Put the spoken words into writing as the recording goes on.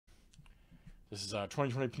This is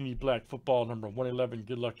 2020 Panini Black Football number 111.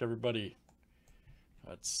 Good luck, everybody.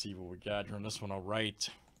 Let's see what we got here on this one. All right,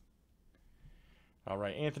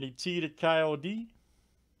 Anthony T to Kyle D.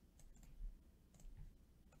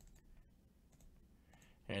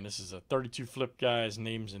 And this is a 32 flip, guys.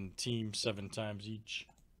 Names and teams 7 times each.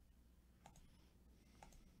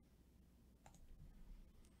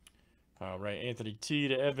 All right, Anthony T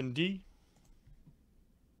to Evan D.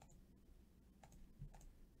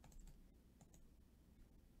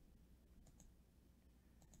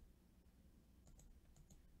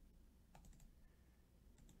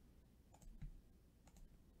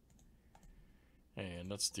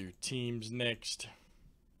 And let's do teams next.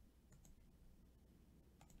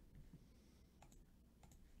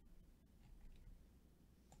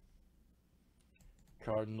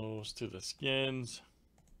 Cardinals to the Skins.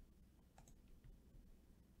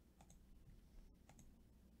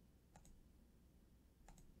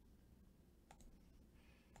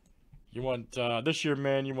 You want, this year,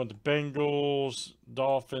 man, you want the Bengals,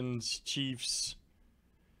 Dolphins, Chiefs.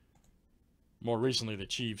 More recently, the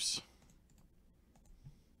Chiefs.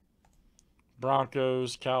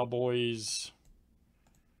 Broncos, Cowboys,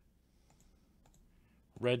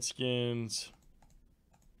 Redskins.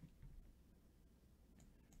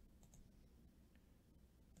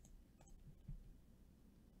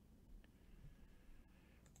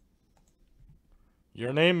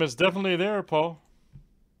 Your name is definitely there, Paul.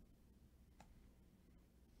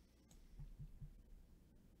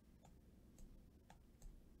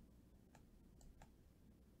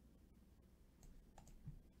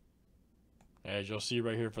 As you'll see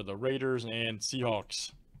right here for the Raiders and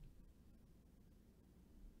Seahawks.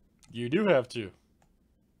 You do have to.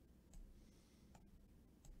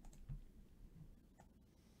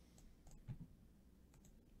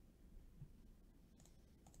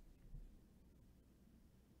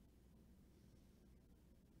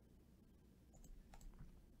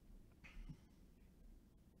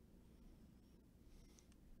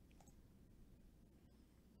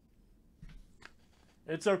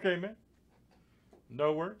 It's okay, man.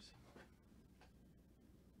 No worries.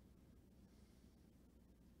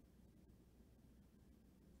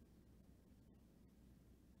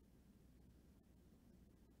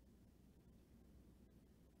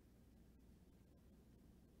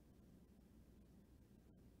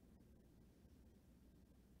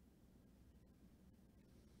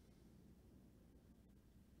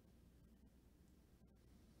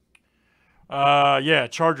 Yeah,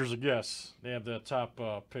 Chargers, I guess. They have the top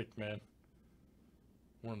pick, man.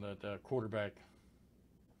 One of that quarterback.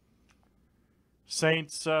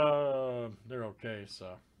 Saints, they're okay,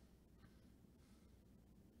 so.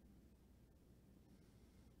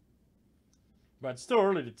 But it's still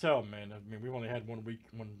early to tell, man. I mean, we've only had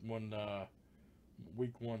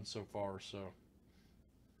week one so far, so.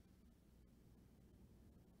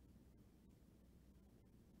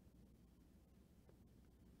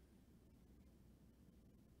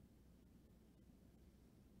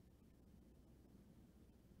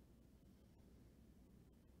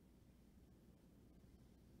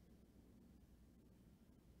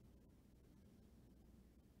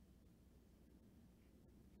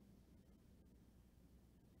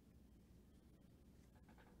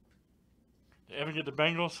 Ever get the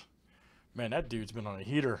Bengals? Man, that dude's been on a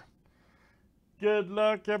heater. Good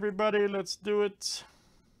luck, everybody. Let's do it.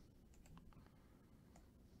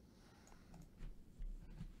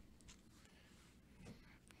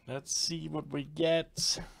 Let's see what we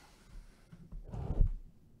get.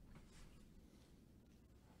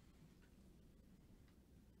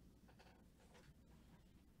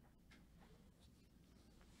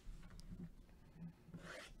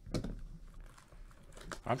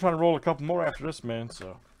 I'm trying to roll a couple more after this, man,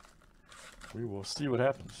 so we will see what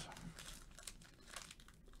happens.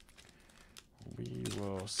 We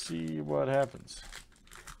will see what happens.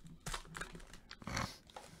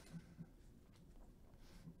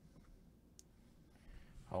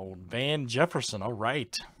 Old Van Jefferson, all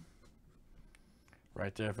right.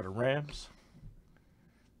 Right there for the Rams.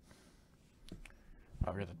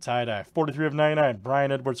 I've got the tie-dye, 43 of 99.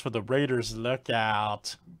 Brian Edwards for the Raiders, look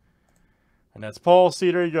out. And that's Paul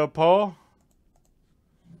C. There you go, Paul.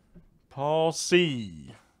 Paul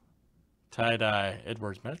C. Tie-dye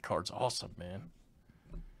Edwards. Man, that card's awesome, man.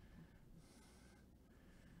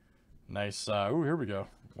 Nice. Ooh, here we go.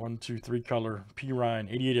 1, 2, 3 color. P. Ryan,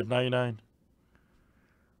 88 of 99.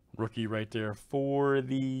 Rookie right there for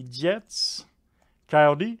the Jets.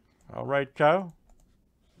 Kyle D. All right, Kyle.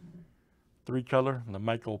 3 color. The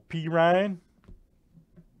Michael P. Ryan.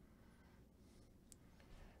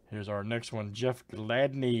 Here's our next one, Jeff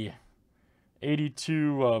Gladney,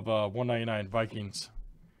 82 of 199 Vikings.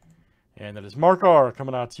 And that is Mark R.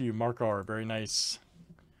 coming out to you. Mark R. Very nice.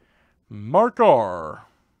 Mark R.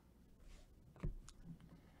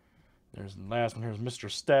 There's the last one. Here's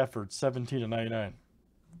Mr. Stafford, 17 of 99.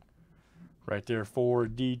 Right there for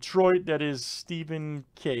Detroit. That is Stephen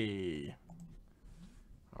K.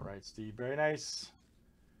 All right, Steve. Very nice.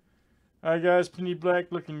 All right, guys. Panini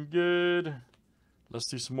Black looking good. Let's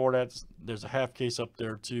do some more. There's a half case up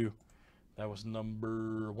there, too. That was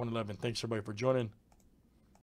number 111. Thanks, everybody, for joining.